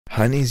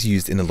Honey is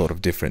used in a lot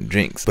of different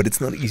drinks, but it's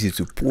not easy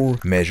to pour,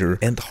 measure,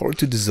 and hard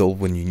to dissolve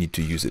when you need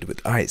to use it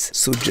with ice.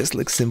 So just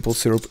like simple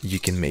syrup, you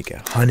can make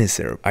a honey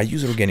syrup. I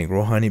use organic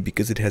raw honey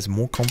because it has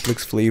more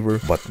complex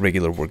flavor, but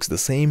regular works the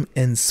same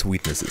and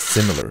sweetness is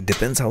similar.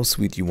 Depends how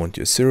sweet you want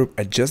your syrup,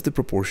 adjust the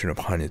proportion of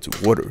honey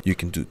to water. You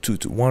can do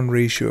 2:1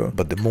 ratio,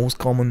 but the most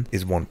common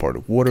is 1 part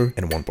of water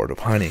and 1 part of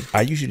honey.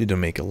 I usually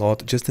don't make a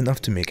lot, just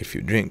enough to make a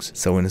few drinks.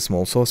 So in a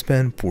small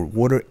saucepan, pour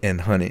water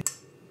and honey.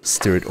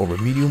 Stir it over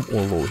medium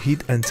or low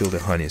heat until the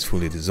honey is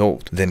fully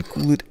dissolved. Then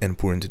cool it and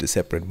pour into the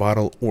separate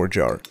bottle or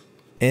jar.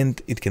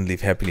 And it can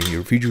live happily in your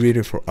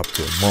refrigerator for up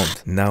to a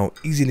month. Now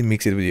easily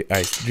mix it with your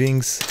iced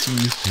drinks,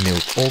 tea,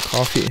 milk or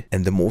coffee.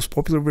 And the most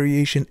popular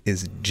variation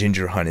is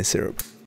ginger honey syrup.